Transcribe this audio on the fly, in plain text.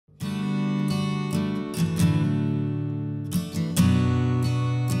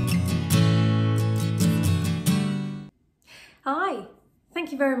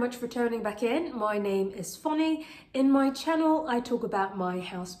Thank you very much for tuning back in. My name is Fonny. In my channel, I talk about my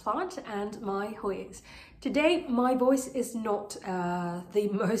houseplant and my Hoyas. Today, my voice is not the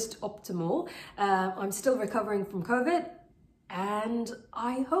most optimal. I'm still recovering from COVID and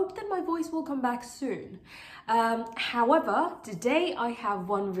I hope that my voice will come back soon. However, today I have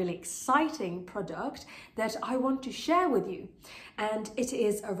one really exciting product that I want to share with you. And it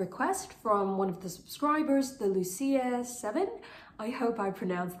is a request from one of the subscribers, the Lechuza. I hope I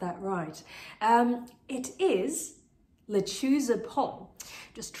pronounced that right. It is Lechuza Pon.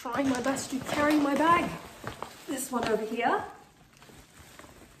 Just trying my best to carry my bag. This one over here.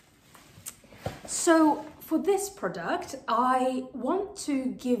 So for this product, I want to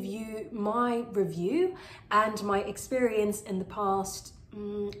give you my review and my experience in the past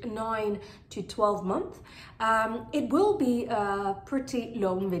 9 to 12 months. It will be a pretty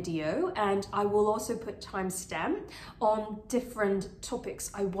long video and I will also put timestamp on different topics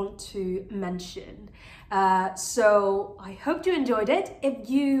I want to mention. So I hope you enjoyed it. If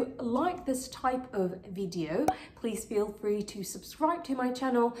you like this type of video, please feel free to subscribe to my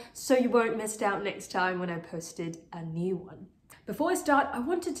channel so you won't miss out next time when I posted a new one. Before I start, I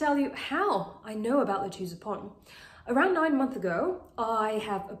want to tell you how I know about Lechuza Pon. Around 9 months ago, I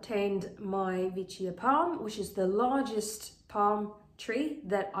have obtained my Lechuza palm, which is the largest palm tree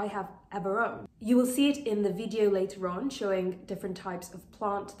that I have ever owned. You will see it in the video later on showing different types of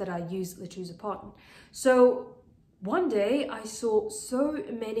plant that I use Lechuza Pon. So one day I saw so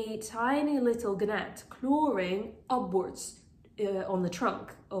many tiny little gnats clawing upwards on the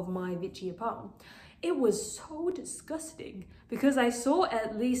trunk of my Lechuza palm. It was so disgusting because I saw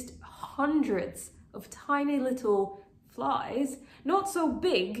at least hundreds of tiny little flies, not so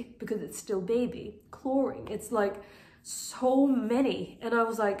big because it's still baby, clawing. It's like so many. And I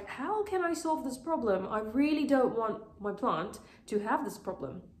was like, how can I solve this problem? I really don't want my plant to have this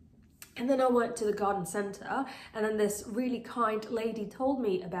problem. And then I went to the garden center and then this really kind lady told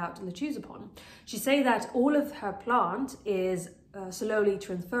me about Lechuza Pon. She said that all of her plant is slowly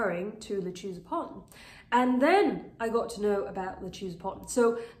transferring to Lechuza Pon. And then I got to know about Lechuza Pon.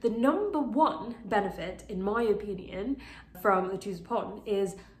 So the number one benefit, in my opinion, from Lechuza Pon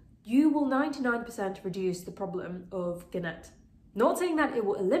is you will 99% reduce the problem of gnat. Not saying that it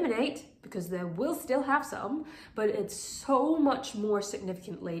will eliminate, because there will still have some, but it's so much more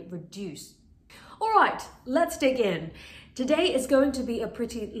significantly reduced. All right, let's dig in. Today is going to be a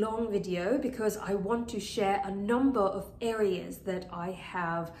pretty long video because I want to share a number of areas that I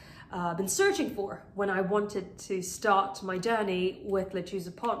have been searching for when I wanted to start my journey with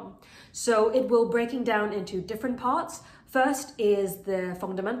Lechuza Pon. So it will breaking down into different parts. First is the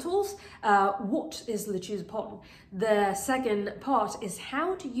fundamentals. What is Lechuza Pon? The second part is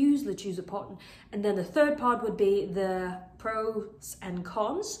how to use Lechuza Pon. And then the third part would be the pros and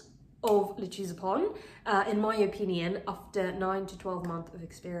cons of Lechuza Pon, in my opinion, after 9 to 12 months of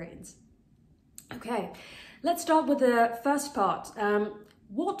experience. Okay, let's start with the first part.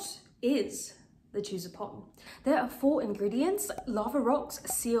 What is Lechuza Pon? There are 4 ingredients: lava rocks,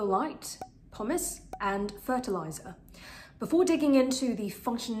 zeolite, pumice, and fertilizer. Before digging into the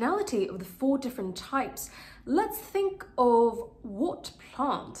functionality of the 4 different types, let's think of what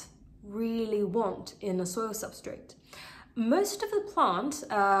plant really want in a soil substrate. Most of the plant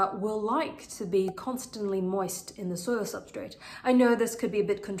will like to be constantly moist in the soil substrate. I know this could be a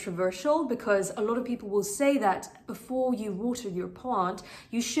bit controversial because a lot of people will say that before you water your plant,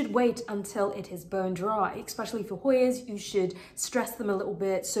 you should wait until it is bone dry. Especially for Hoyas, you should stress them a little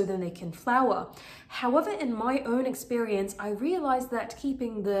bit so then they can flower. However, in my own experience, I realized that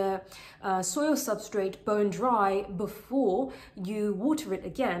keeping the soil substrate bone dry before you water it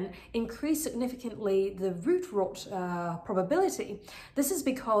again increased significantly the root rot probability. This is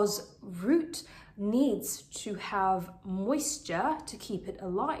because root needs to have moisture to keep it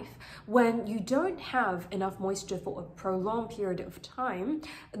alive. When you don't have enough moisture for a prolonged period of time,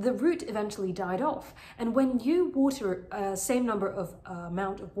 the root eventually died off. And when you water same number of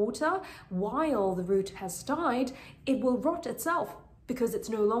amount of water while the root has died, it will rot itself because it's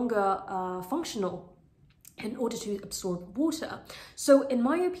no longer functional in order to absorb water. So in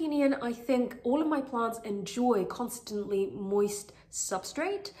my opinion, I think all of my plants enjoy constantly moist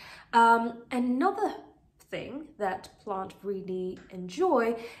substrate. Another thing that plant really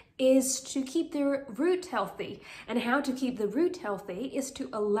enjoy is to keep their root healthy. And how to keep the root healthy is to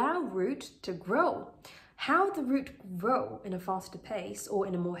allow root to grow. How the root grow in a faster pace or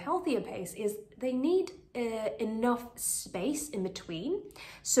in a more healthier pace is they need enough space in between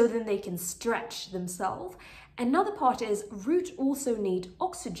so then they can stretch themselves. Another part is root also need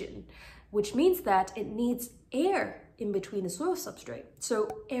oxygen, which means that it needs air in between the soil substrate. So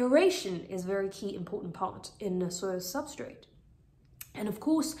aeration is a very key important part in the soil substrate. And of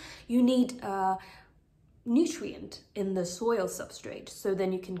course, you need nutrient in the soil substrate, so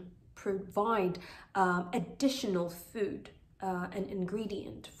then you can provide additional food, an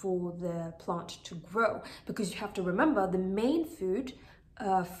ingredient for the plant to grow, because you have to remember the main food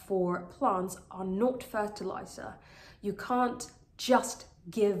for plants are not fertilizer. You can't just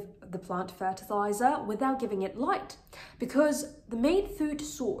give the plant fertilizer without giving it light, because the main food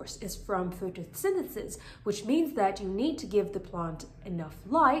source is from photosynthesis, which means that you need to give the plant enough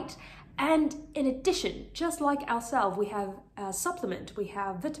light. And in addition, just like ourselves, we have a supplement, we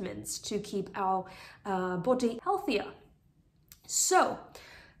have vitamins to keep our body healthier. So,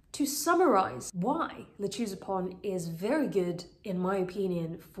 to summarize why Lechuza Pon is very good, in my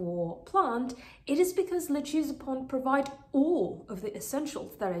opinion, for plant, it is because Lechuza Pon provide all of the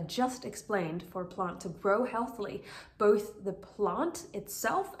essentials that I just explained for a plant to grow healthily, both the plant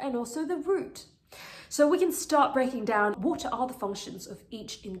itself and also the root. So we can start breaking down what are the functions of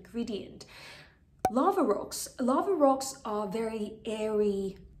each ingredient. Lava rocks. Lava rocks are very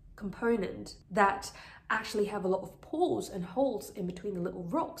airy component that actually have a lot of pores and holes in between the little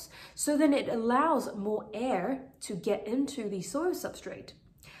rocks. So then it allows more air to get into the soil substrate.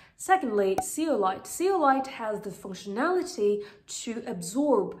 Secondly, zeolite. Zeolite has the functionality to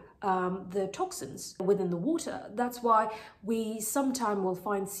absorb the toxins within the water. That's why we sometimes will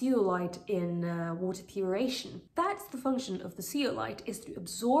find zeolite in water puration. That's the function of the zeolite, is to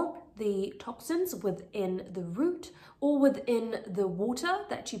absorb the toxins within the root or within the water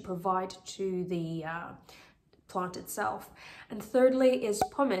that you provide to the plant itself. And thirdly is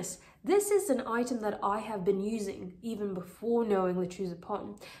pumice. This is an item that I have been using even before knowing Lechuza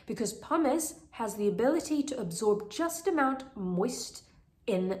Pon, because pumice has the ability to absorb just amount moist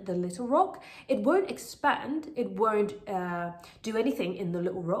in the little rock. It won't expand, it won't do anything in the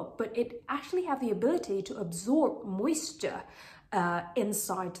little rock, but it actually have the ability to absorb moisture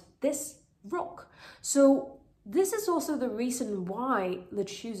inside this rock. So this is also the reason why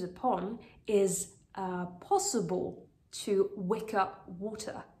Lechuza Pon is possible to wick up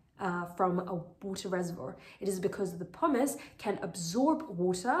water from a water reservoir. It is because the pumice can absorb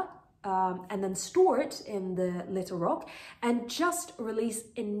water and then store it in the little rock and just release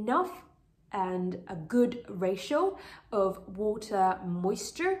enough and a good ratio of water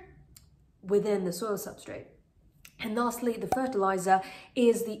moisture within the soil substrate. And lastly, the fertilizer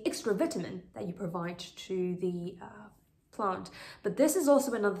is the extra vitamin that you provide to the plant. But this is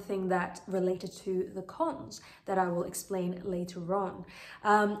also another thing that related to the cons that I will explain later on.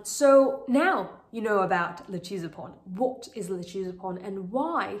 So now you know about Lechuza Pon. What is Lechuza Pon and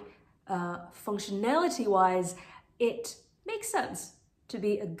why, functionality-wise, it makes sense to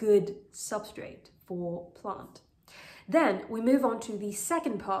be a good substrate for plant. Then we move on to the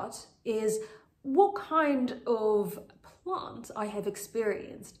second part, is what kind of plant I have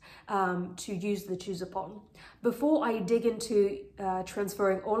experienced to use Lechuza Pon. Before I dig into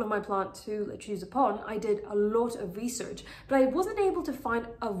transferring all of my plant to Lechuza Pon, I did a lot of research, but I wasn't able to find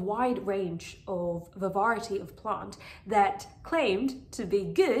a wide range of variety of plant that claimed to be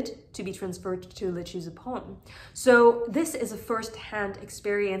good to be transferred to Lechuza Pon. So this is a first-hand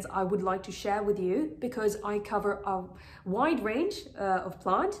experience I would like to share with you, because I cover a wide range of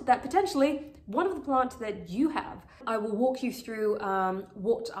plant that potentially one of the plants that you have. I will walk you through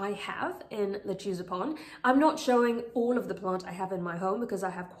what I have in Lechuza Pon. I'm not showing all of the plant I have in my home because I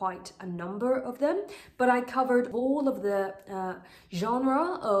have quite a number of them, but I covered all of the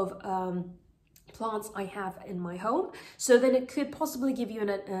genre of plants I have in my home, so then it could possibly give you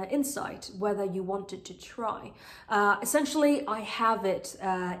an insight whether you wanted to try. Essentially, I have it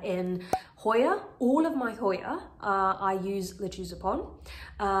in Hoya. All of my Hoya, I use Lechuza Pon.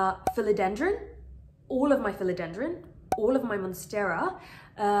 Philodendron, all of my philodendron, all of my monstera,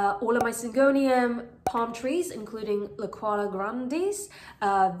 all of my syngonium palm trees, including Leucola grandis,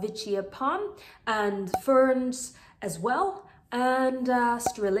 Vicia palm, and ferns as well, and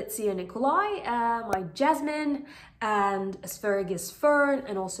Strelitzia nicolai, my jasmine, and asparagus fern,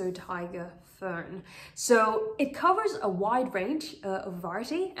 and also tiger fern. So it covers a wide range of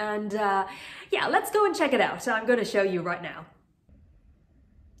variety, and yeah, let's go and check it out. So I'm going to show you right now.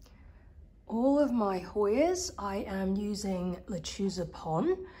 All of my Hoyas, I am using Lechuza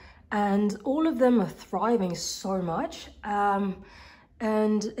Pon, and all of them are thriving so much.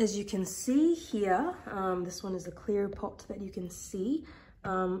 And as you can see here, this one is a clear pot that you can see.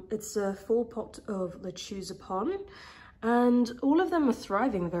 It's a full pot of Lechuza Pon, and all of them are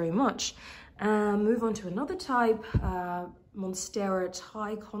thriving very much. Move on to another type, Monstera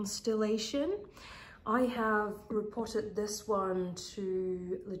Thai Constellation. I have repotted this one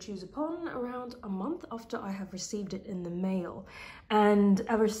to Lechuza Pon around a month after I have received it in the mail. And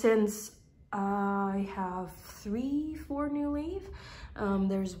ever since, I have 3-4 new leaf.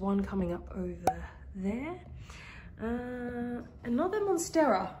 There's one coming up over there. Another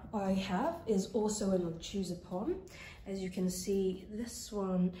Monstera I have is also in Lechuza Pon. As you can see, this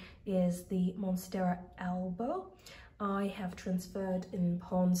one is the Monstera Elbow. I have transferred in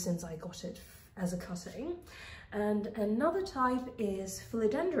Pon since I got it as a cutting. And another type is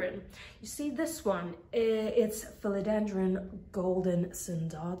Philodendron. You see this one, it's Philodendron Golden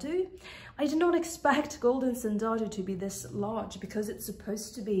Sandadu. I did not expect Golden Sandadu to be this large because it's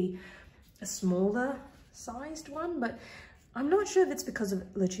supposed to be a smaller sized one, but I'm not sure if it's because of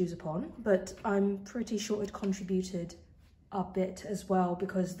Lechuza Pon, but I'm pretty sure it contributed a bit as well,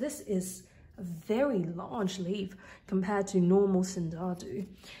 because this is a very large leaf compared to normal Sandadu.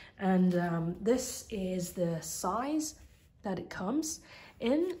 And this is the size that it comes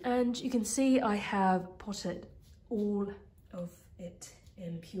in, and you can see I have potted all of it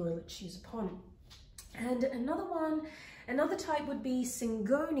in pure Lechuza Pon. And another type would be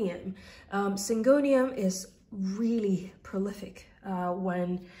Syngonium. Syngonium is really prolific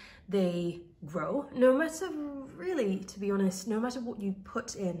when they grow. No matter, really, to be honest, no matter what you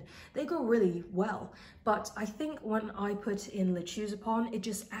put in, they grow really well. But I think when I put in Lechuza Pon, it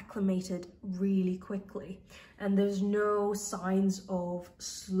just acclimated really quickly. And there's no signs of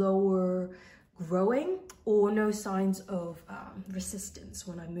slower growing or no signs of resistance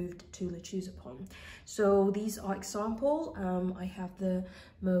when I moved to Lechuza Pon. So these are example. I have the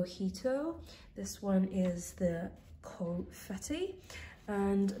Mojito. This one is the Confetti.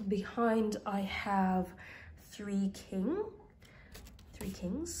 And behind I have three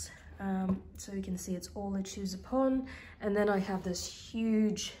kings. So you can see it's all Lechuza Pon. And then I have this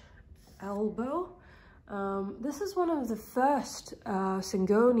huge elbow. This is one of the first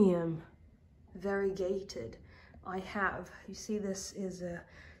Syngonium variegated I have. You see, this is a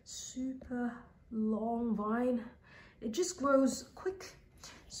super long vine. It just grows quick.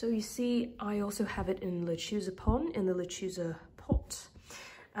 So you see, I also have it in Lechuza Pon, in the Lechuza pot.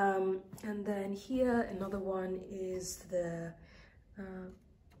 And then here, another one is the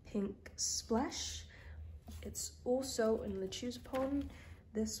Pink Splash. It's also in Lechuza Pon.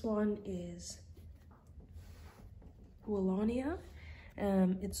 This one is Willania.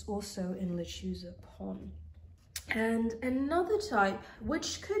 It's also in Lechuza Pon. And another type,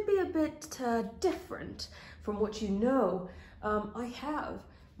 which could be a bit different from what you know, I have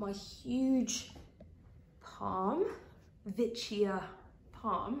my huge palm, Vicia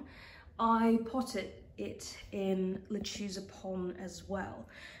palm. I potted it in Lechuza Pon as well.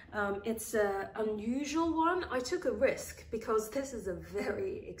 It's an unusual one. I took a risk because this is a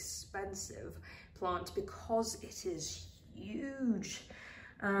very expensive plant because it is huge.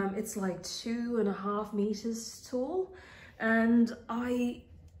 It's like 2.5 meters tall, and I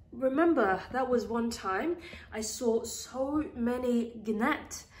remember that was one time I saw so many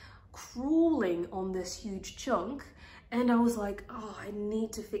gannet crawling on this huge chunk, and I was like, oh, I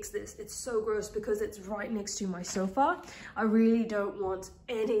need to fix this. It's so gross because it's right next to my sofa. I really don't want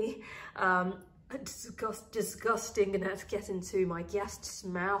any disgusting gannet get into my guest's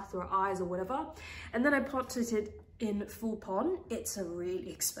mouth or eyes or whatever. And then I potted it in full pon. It's a really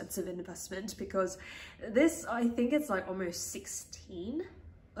expensive investment because this, I think it's like almost 16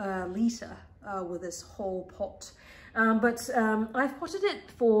 litre with this whole pot. But I've potted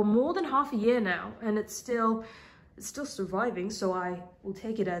it for more than half a year now, and it's still surviving, so I will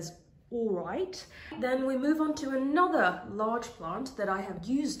take it as all right. Then we move on to another large plant that I have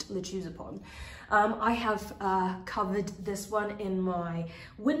used Lechuza Pon. I have covered this one in my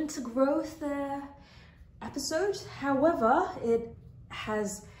winter growth episode. However, it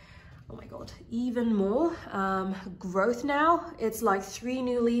has, oh my god, even more growth now. It's like 3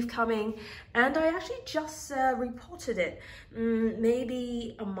 new leaf coming, and I actually just repotted it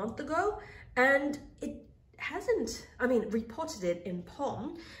maybe a month ago, and it hasn't, I mean, repotted it in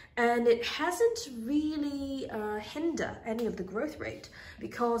pon, and it hasn't really hindered any of the growth rate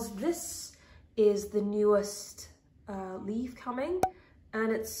because this is the newest leaf coming,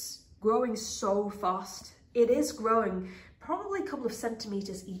 and it's growing so fast. It is growing probably a couple of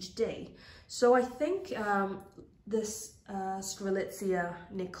centimeters each day. So I think this Strelitzia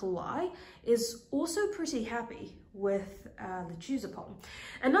Nicolai is also pretty happy with Lechuza Pon.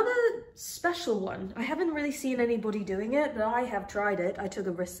 Another special one, I haven't really seen anybody doing it, but I have tried it. I took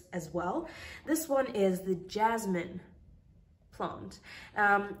a risk as well. This one is the Jasmine plant.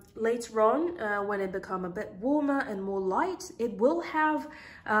 Later on, when it becomes a bit warmer and more light, it will have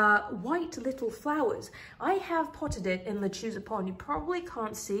white little flowers. I have potted it in Lechuza Pon. You probably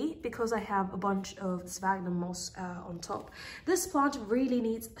can't see because I have a bunch of sphagnum moss on top. This plant really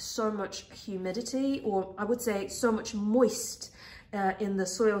needs so much humidity, or I would say so much moist in the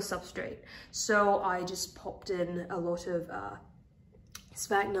soil substrate. So I just popped in a lot of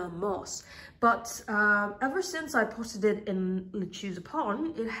sphagnum moss. But ever since I potted it in Lechuza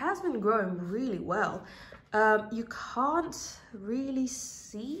Pon, it has been growing really well. You can't really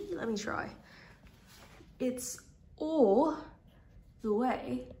see, let me try. It's all the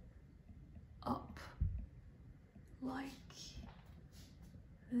way up, like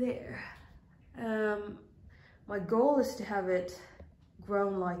there. My goal is to have it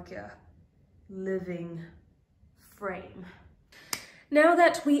grown like a living frame. Now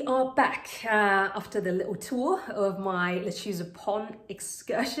that we are back after the little tour of my Lechuza Pon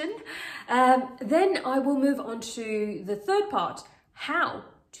excursion, then I will move on to the third part, how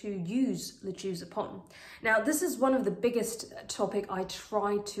to use Lechuza Pon. Now, this is one of the biggest topic I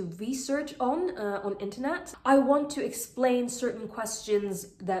try to research on internet. I want to explain certain questions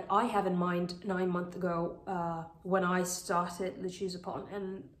that I have in mind 9 months ago when I started Lechuza Pon,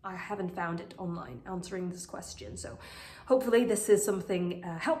 and I haven't found it online answering this question. So hopefully this is something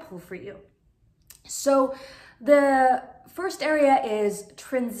helpful for you. So the first area is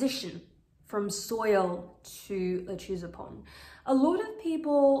transition from soil to Lechuza Pon. A lot of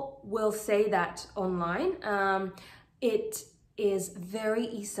people will say that online. It is very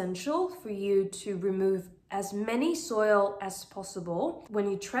essential for you to remove as many soil as possible when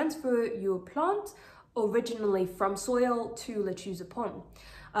you transfer your plant originally from soil to Lechuza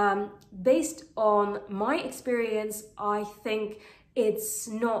Pon. Based on my experience, I think it's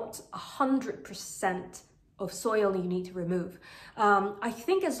not 100% of soil you need to remove. I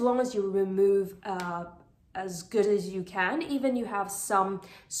think as long as you remove as good as you can, even you have some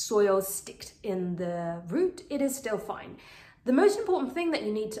soil sticked in the root, it is still fine. The most important thing that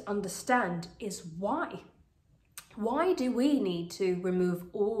you need to understand is why. Why do we need to remove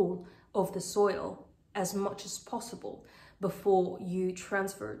all of the soil as much as possible before you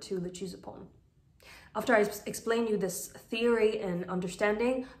transfer to Lechuza Pon? After I explain you this theory and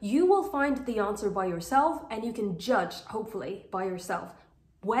understanding, you will find the answer by yourself, and you can judge, hopefully, by yourself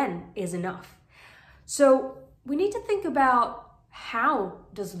when is enough. So we need to think about how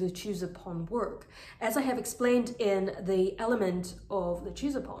does Lechuza Pon work. As I have explained in the element of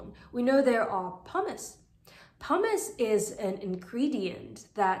Lechuza Pon, we know there are pumice. Pumice is an ingredient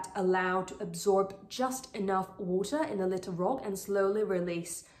that allows to absorb just enough water in a little rock and slowly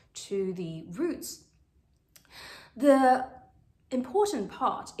release to the roots. The important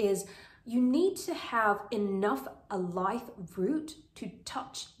part is you need to have enough alive root to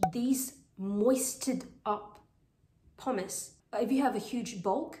touch these moisted up pumice. If you have a huge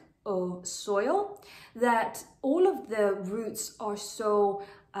bulk of soil, that all of the roots are so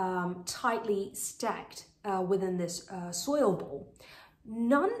tightly stacked within this soil bowl,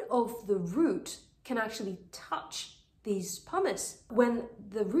 none of the root can actually touch these pumice. When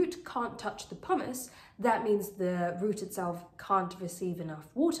the root can't touch the pumice, that means the root itself can't receive enough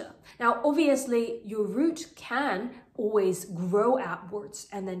water. Now, obviously, your root can always grow outwards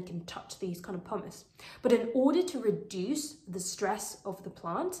and then can touch these kind of pumice. But in order to reduce the stress of the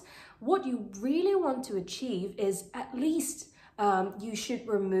plant, what you really want to achieve is at least you should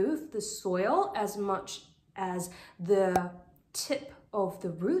remove the soil as much as the tip of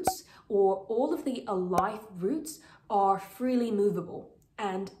the roots, or all of the alive roots are freely movable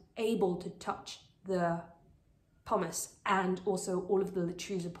and able to touch the pumice and also all of the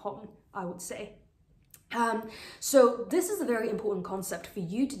Lechuza Pon, I would say. So this is a very important concept for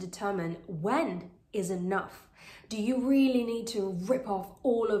you to determine when is enough. Do you really need to rip off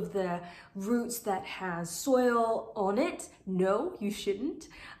all of the roots that has soil on it? No, you shouldn't.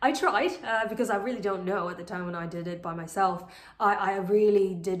 I tried because I really don't know at the time when I did it by myself. I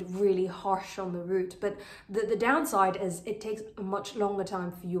really did really harsh on the root, but the downside is it takes a much longer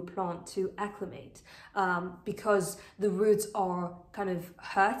time for your plant to acclimate because the roots are kind of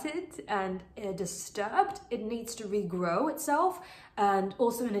hurted and disturbed. It needs to regrow itself, and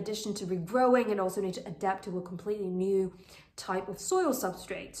also in addition to regrowing, it also needs to adapt to a completely new type of soil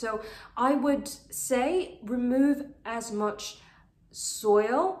substrate. So I would say remove as much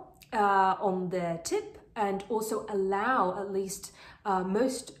soil on the tip, and also allow at least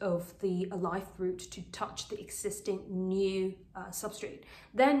most of the alive root to touch the existing new substrate.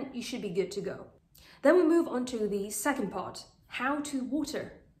 Then you should be good to go. Then we move on to the second part, how to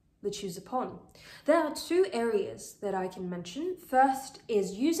water Lechuza Pon. There are two areas that I can mention. First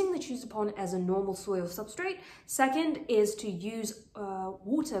is using Lechuza Pon as a normal soil substrate. Second is to use a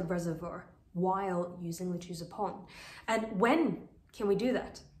water reservoir while using Lechuza Pon. And when can we do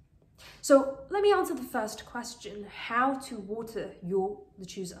that? So let me answer the first question, how to water your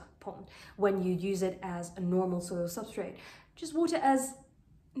Lechuza Pon when you use it as a normal soil substrate. Just water as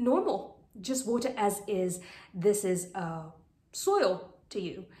normal, just water as is. This is soil to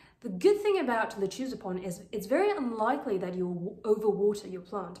you. The good thing about Lechuza Pon is it's very unlikely that you'll overwater your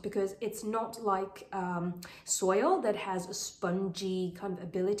plant because it's not like soil that has a spongy kind of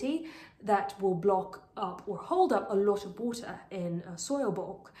ability that will block up or hold up a lot of water in a soil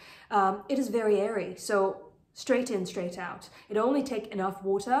bulk. It is very airy, so straight in, straight out. It only takes enough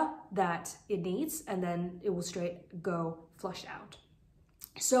water that it needs and then it will straight go flush out.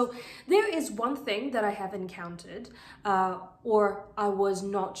 So there is one thing that I have encountered, or I was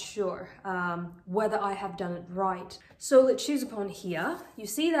not sure whether I have done it right. So Lechuza Pon here, you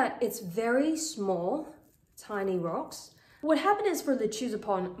see that it's very small, tiny rocks. What happened is for Lechuza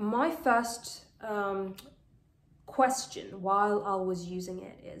Pon, my first question while I was using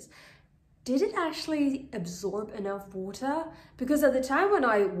it is, did it actually absorb enough water? Because at the time when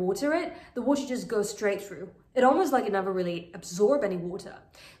I water it, the water just goes straight through. It almost like it never really absorbed any water.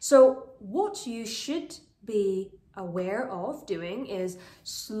 So what you should be aware of doing is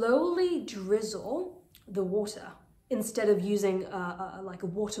slowly drizzle the water instead of using like a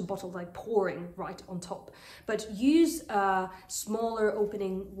water bottle, like pouring right on top. But use a smaller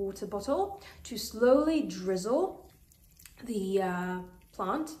opening water bottle to slowly drizzle the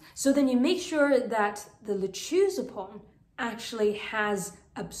plant. So then you make sure that the Lechuza Pon actually has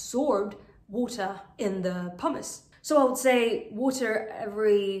absorbed water in the pumice. So I would say water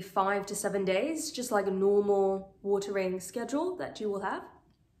every 5 to 7 days, just like a normal watering schedule that you will have.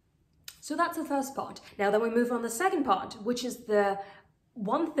 So that's the first part. Now then we move on to the second part, which is the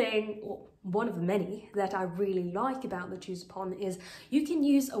one thing, or one of the many, that I really like about Lechuza Pon is you can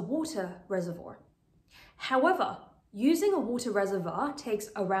use a water reservoir. However, using a water reservoir takes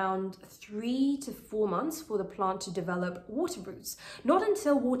around 3 to 4 months for the plant to develop water roots. Not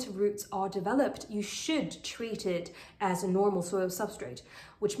until water roots are developed, you should treat it as a normal soil substrate,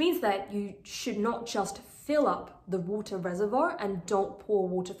 which means that you should not just fill up the water reservoir and don't pour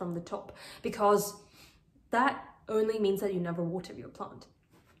water from the top, because that only means that you never water your plant.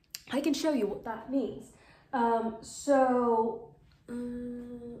 I can show you what that means. I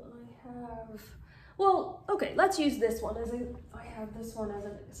have... Well, okay, let's use this one I have this one as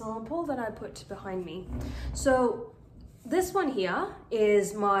an example that I put behind me. So this one here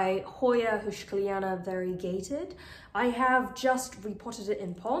is my Hoya Hushkaliana variegated. I have just repotted it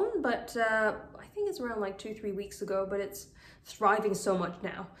in pon, but I think it's around like 2-3 weeks ago, but it's thriving so much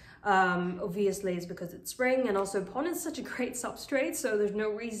now. Obviously it's because it's spring, and also pon is such a great substrate, so there's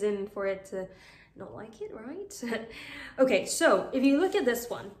no reason for it to not like it, right? Okay, so if you look at this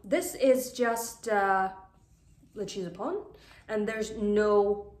one, this is just Lechuza Pon, and there's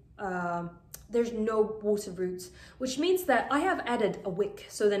no water roots, which means that I have added a wick.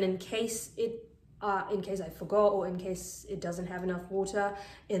 So then in case I forgot, or in case it doesn't have enough water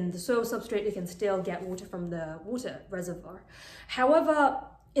in the soil substrate, it can still get water from the water reservoir. However,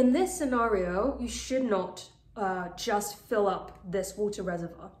 in this scenario, you should not just fill up this water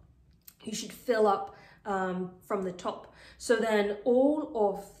reservoir. You should fill up from the top. So then all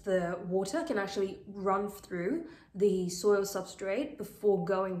of the water can actually run through the soil substrate before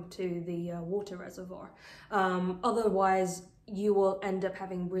going to the water reservoir. Otherwise, you will end up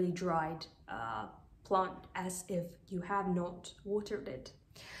having really dried plant as if you have not watered it.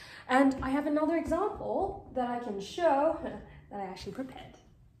 And I have another example that I can show that I actually prepared.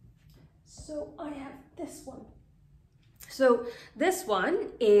 So I have this one. So this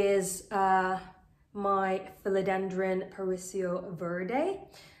one is my Philodendron Paricio Verde.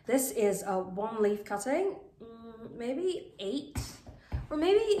 This is a 1 leaf cutting, maybe 8, or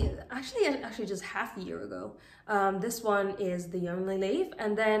maybe actually just half a year ago. This one is the only leaf,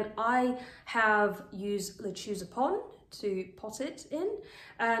 and then I have used Lechuza Pon to pot it in,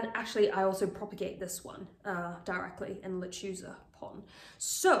 and actually I also propagate this one directly in Lechuza Pon.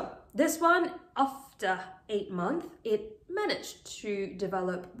 So this one, after 8 months, it managed to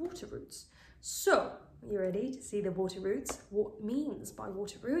develop water roots. So you ready to see the water roots? What means by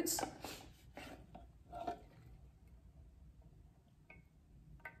water roots?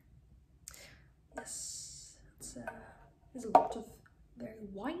 Yes, there's a lot of very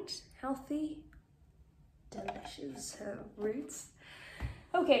white, healthy, delicious roots.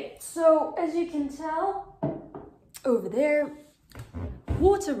 Okay, so as you can tell over there,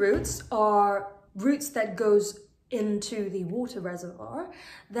 Water roots are roots that goes into the water reservoir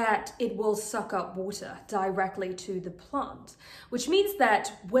that it will suck up water directly to the plant, which means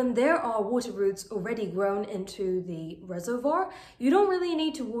that when there are water roots already grown into the reservoir, you don't really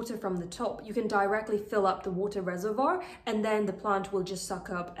need to water from the top. You can directly fill up the water reservoir and then the plant will just suck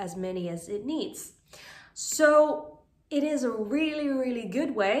up as many as it needs. So it is a really, really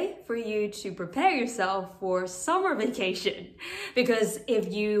good way for you to prepare yourself for summer vacation. Because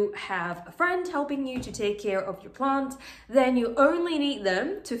if you have a friend helping you to take care of your plant, then you only need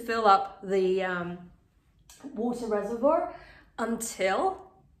them to fill up the water reservoir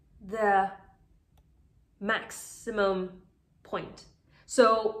until the maximum point.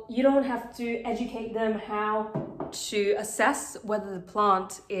 So you don't have to educate them how to assess whether the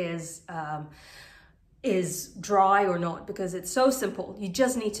plant is dry or not, because it's so simple. You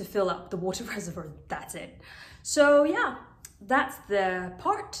just need to fill up the water reservoir, that's it. So yeah, that's the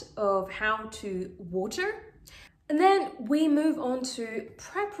part of how to water. And then we move on to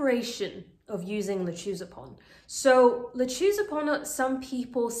preparation of using Lechuza Pon. So Lechuza Pon, some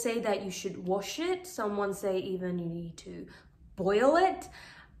people say that you should wash it. Someone say even you need to boil it.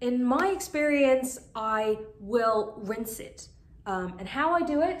 In my experience, I will rinse it. And how I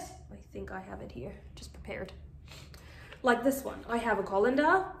do it, I think I have it here, just prepared. Like this one, I have a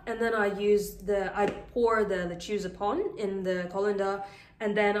colander, and then I pour the Lechuza Pon in the colander,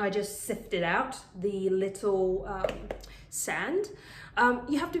 and then I just sift it out, the little sand.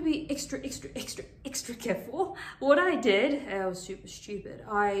 You have to be extra careful. What I did, I was super stupid.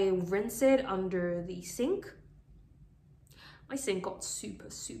 I rinse it under the sink. My sink got super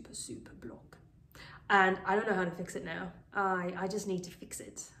blocked. And I don't know how to fix it now. I just need to fix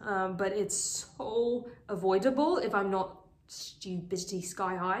it. But it's so avoidable if I'm not stupidity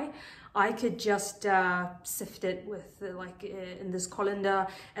sky high. I could just sift it with in this colander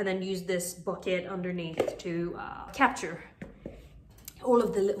and then use this bucket underneath to capture all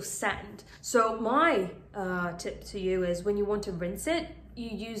of the little sand. So my tip to you is when you want to rinse it, you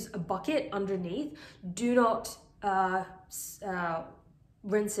use a bucket underneath. Do not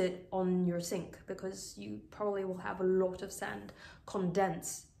rinse it on your sink, because you probably will have a lot of sand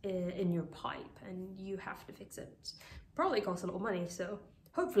condense in your pipe and you have to fix it. Probably costs a lot of money, so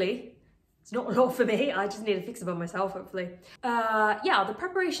hopefully it's not a lot for me. I just need to fix it by myself, hopefully. Yeah, the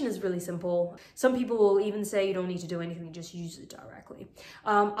preparation is really simple. Some people will even say you don't need to do anything, just use it directly.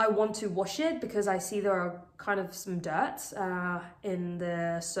 I want to wash it because I see there are kind of some dirt in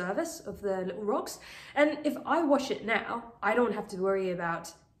the surface of the little rocks. And if I wash it now, I don't have to worry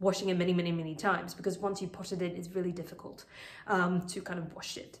about washing it many times, because once you potted it, it's really difficult to kind of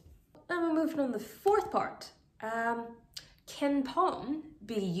wash it. And we're moving on to the fourth part. Can pon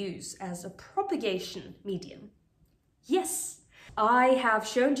be used as a propagation medium? Yes, I have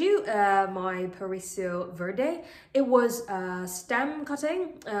shown you my Pariso Verde. It was stem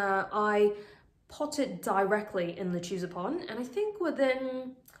cutting. I potted directly in Lechuza Pon, and I think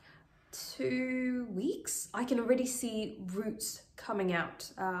within 2 weeks I can already see roots coming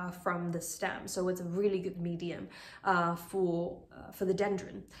out from the stem, so it's a really good medium for the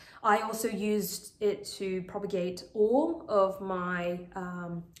dendron. I also used it to propagate all of my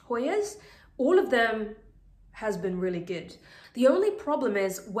Hoyas. All of them has been really good. The only problem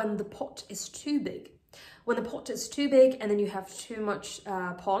is when the pot is too big. When the pot is too big and then you have too much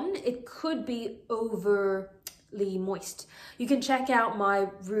pon, it could be overly moist. You can check out my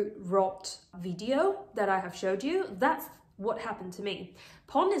root rot video that I have showed you. That's what happened to me.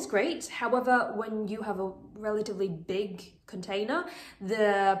 Pon is great, however, when you have a relatively big container,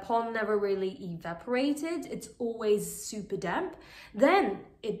 the pon never really evaporated, it's always super damp, then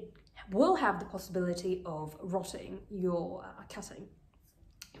it will have the possibility of rotting your cutting.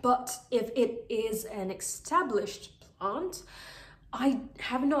 But if it is an established plant, I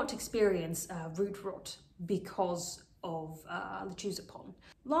have not experienced root rot because of Lechuza Pon.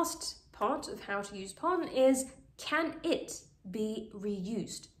 Last part of how to use pon is, can it be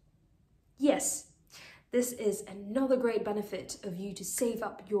reused? Yes, this is another great benefit of you to save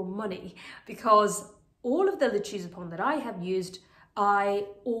up your money, because all of the Lechuza Pon that I have used, I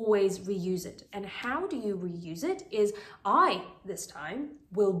always reuse it. And how do you reuse it is I, this time,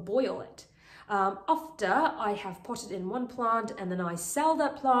 will boil it. After I have potted in one plant and then I sell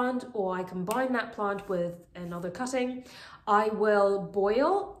that plant, or I combine that plant with another cutting, I will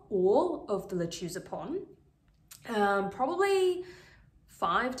boil all of the Lechuza Pon, probably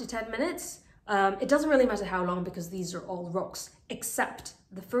 5 to 10 minutes. It doesn't really matter how long, because these are all rocks, except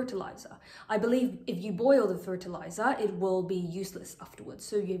the fertilizer. I believe if you boil the fertilizer, it will be useless afterwards.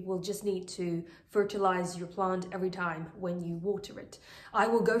 So you will just need to fertilize your plant every time when you water it. I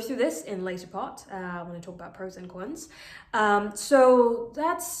will go through this in later part when I talk about pros and cons. So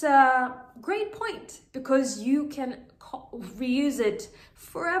that's a great point because you can reuse it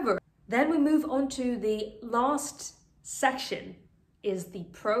forever. Then we move on to the last section, is the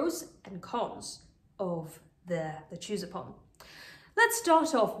pros and cons of the Lechuza Pon. Let's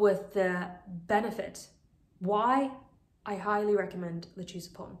start off with the benefit. Why I highly recommend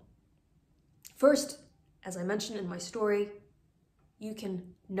Lechuza Pon. First, as I mentioned in my story, you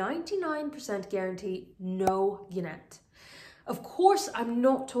can 99% guarantee no gannet. Of course, I'm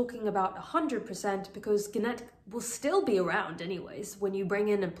not talking about 100% because gannet will still be around anyways when you bring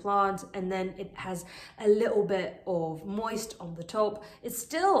in a plant and then it has a little bit of moist on the top. It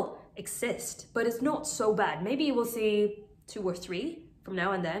still exists, but it's not so bad. Maybe you will see 2 or 3 from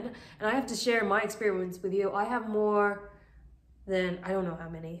now and then. And I have to share my experience with you. I have more than, I don't know how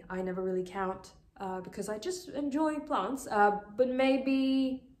many. I never really count because I just enjoy plants, but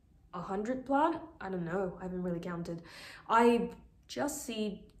maybe 100 plant? I don't know. I haven't really counted. I just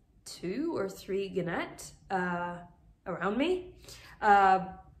see 2 or 3 gannet around me,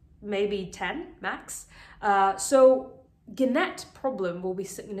 maybe 10 max. So gannet problem will be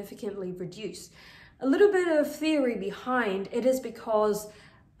significantly reduced. A little bit of theory behind it is because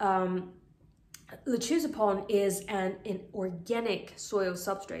Lechuza Pon is an organic soil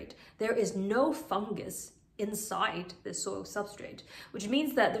substrate. There is no fungus inside the soil substrate, which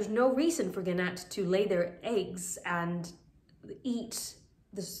means that there's no reason for gannet to lay their eggs and eat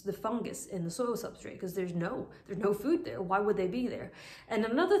the fungus in the soil substrate because there's no food there. Why would they be there? And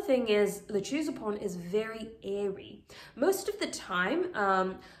another thing is Lechuza Pon is very airy. Most of the time,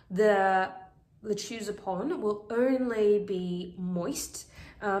 the Lechuza Pon will only be moist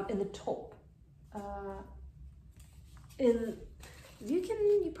in the top.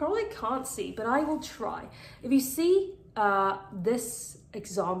 You probably can't see, but I will try. If you see this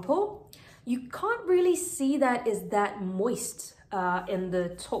example, you can't really see that is that moist in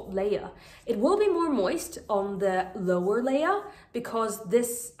the top layer. It will be more moist on the lower layer because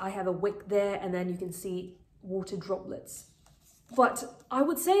this, I have a wick there and then you can see water droplets. But I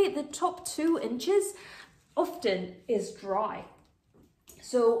would say the top 2 inches often is dry.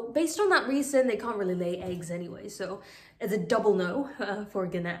 So based on that reason, they can't really lay eggs anyway. So it's a double no for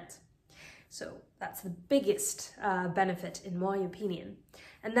gannet. So that's the biggest benefit in my opinion.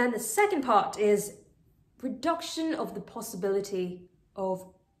 And then the second part is reduction of the possibility of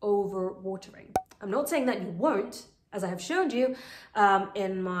overwatering. I'm not saying that you won't, as I have shown you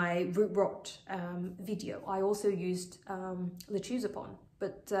in my root rot video. I also used Lechuza Pon,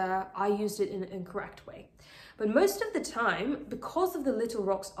 but I used it in an incorrect way. But most of the time, because of the little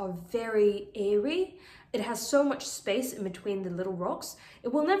rocks are very airy, it has so much space in between the little rocks,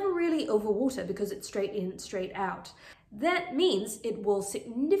 it will never really overwater because it's straight in, straight out. That means it will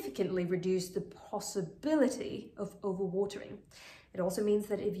significantly reduce the possibility of overwatering. It also means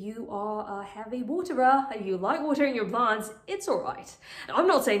that if you are a heavy waterer, if you like watering your plants, it's all right. I'm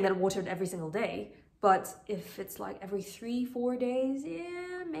not saying that I water it every single day, but if it's like every 3-4 days,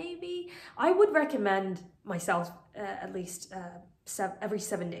 yeah, maybe. I would recommend myself at least every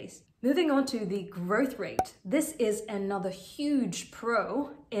 7 days. Moving on to the growth rate. This is another huge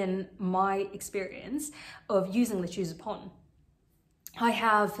pro in my experience of using Lechuza Pon. I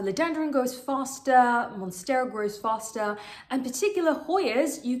have philodendron grows faster, monstera grows faster, and particular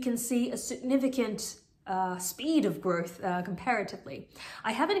Hoyas, you can see a significant speed of growth comparatively.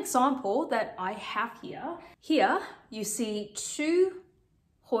 I have an example that I have here. Here you see 2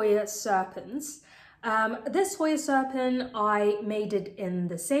 Hoya serpents. This Hoya serpent, I made it in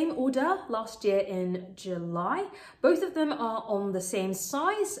the same order last year in July. Both of them are on the same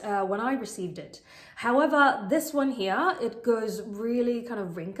size when I received it. However, this one here, it goes really kind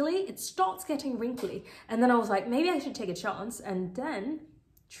of wrinkly. It starts getting wrinkly. And then I was like, maybe I should take a chance and then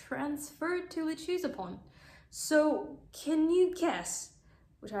transfer it to Lechuza Pon. So can you guess,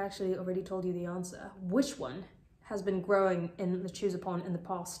 which I actually already told you the answer, which one has been growing in Lechuza Pon in the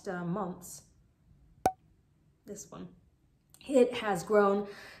past months? This one. It has grown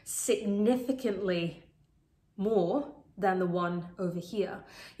significantly more than the one over here.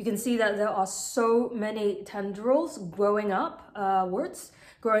 You can see that there are so many tendrils growing upwards,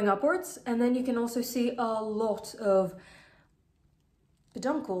 and then you can also see a lot of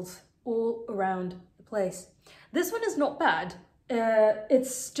peduncles all around the place. This one is not bad.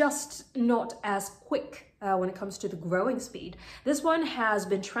 it's just not as quick when it comes to the growing speed. This one has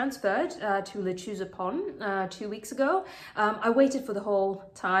been transferred to Lechuza Pon 2 weeks ago. I waited for the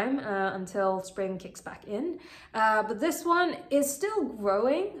whole time until spring kicks back in, but this one is still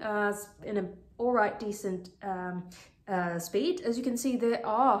growing in an alright decent speed. As you can see, there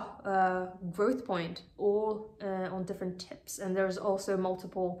are growth point all on different tips, and there's also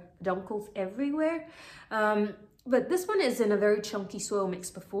multiple peduncles everywhere. But this one is in a very chunky soil mix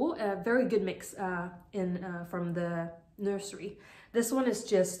before, a very good mix from the nursery. This one is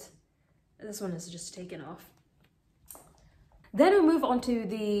just taken off. Then we'll move on to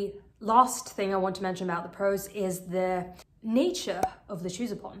the last thing I want to mention about the pros is the nature of the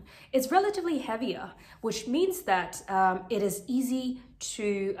Lechuza Pon. It's relatively heavier, which means that it is easy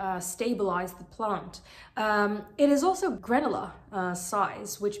to stabilize the plant. It is also granular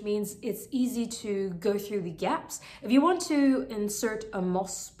size, which means it's easy to go through the gaps. If you want to insert a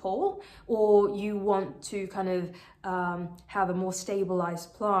moss pole, or you want to kind of have a more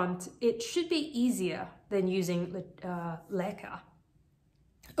stabilized plant, it should be easier than using Leca.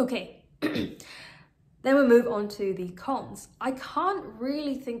 Okay. Then we move on to the cons. I can't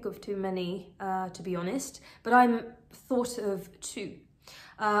really think of too many, to be honest, but I'm thought of two.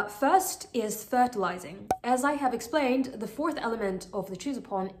 First is fertilizing. As I have explained, the fourth element of the Lechuza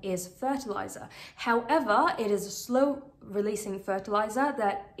Pon is fertilizer. However, it is a slow releasing fertilizer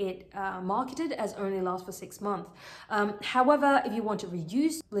that it marketed as only lasts for 6 months. However, if you want to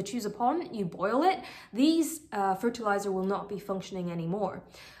reuse Lechuza Pon, you boil it, these fertilizer will not be functioning anymore,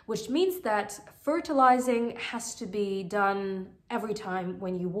 which means that fertilizing has to be done every time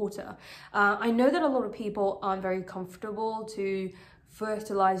when you water. I know that a lot of people aren't very comfortable to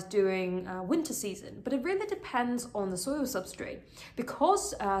fertilize during winter season, but it really depends on the soil substrate.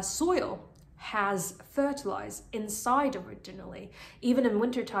 Because soil has fertilizer inside originally, even in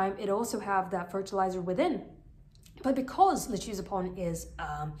wintertime it also have that fertilizer within. But because Lechuza Pon is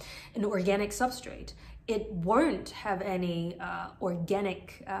an organic substrate, it won't have any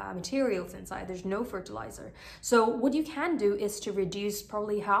organic materials inside. There's no fertilizer. So what you can do is to reduce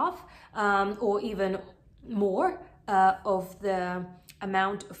probably half or even more of the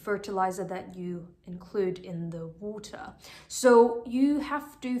amount of fertilizer that you include in the water. So you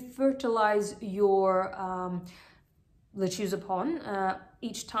have to fertilize your Lechuza Pon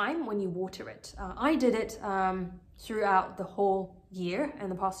each time when you water it. I did it throughout the whole year in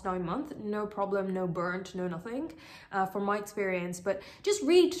the past 9 months, no problem, no burnt, no nothing from my experience. But just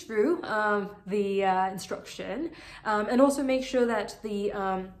read through the instruction and also make sure that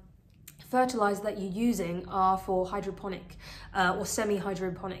the fertilizer that you're using are for hydroponic or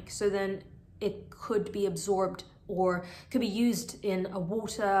semi-hydroponic, so then it could be absorbed or could be used in a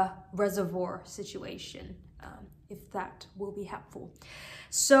water reservoir situation, if that will be helpful.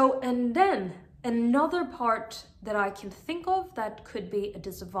 So, and then another part that I can think of that could be a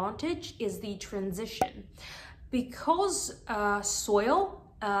disadvantage is the transition. Because soil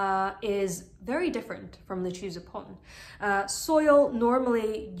is very different from the Lechuza Pon. Soil,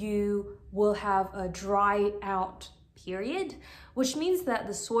 normally you will have a dry out period, which means that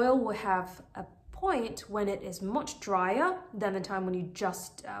the soil will have a point when it is much drier than the time when you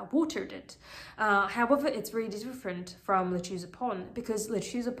just watered it. However, it's really different from Lechuza Pon, because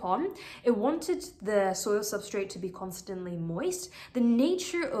Lechuza Pon, it wanted the soil substrate to be constantly moist. The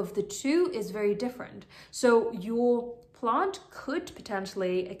nature of the two is very different. So your plant could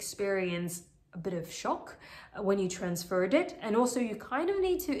potentially experience a bit of shock when you transferred it, and also you kind of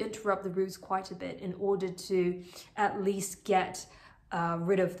need to interrupt the roots quite a bit in order to at least get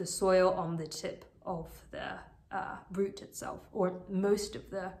rid of the soil on the tip of the root itself, or most of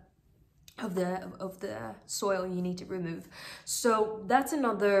the soil you need to remove. So that's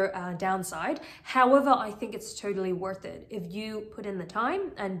another downside. However, I think it's totally worth it if you put in the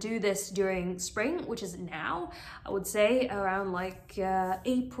time and do this during spring, which is now, I would say around like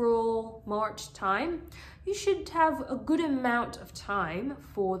April, March time. You should have a good amount of time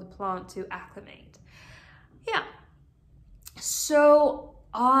for the plant to acclimate. Yeah, so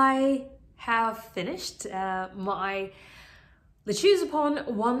I have finished my Lechuza Pon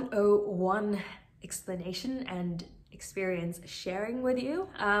 101 explanation and experience sharing with you.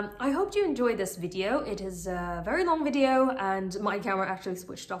 I hope you enjoyed this video. It is a very long video and my camera actually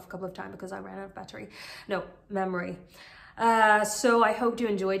switched off a couple of times because I ran out of memory. So I hope you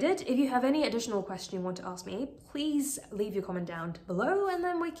enjoyed it. If you have any additional question you want to ask me, please leave your comment down below and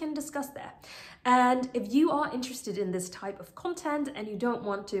then we can discuss there. And if you are interested in this type of content and you don't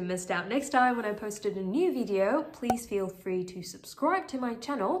want to miss out next time when I posted a new video, please feel free to subscribe to my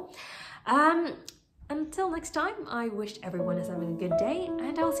channel. until next time, I wish everyone is having a good day,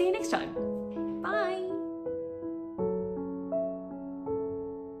 and I'll see you next time. Bye!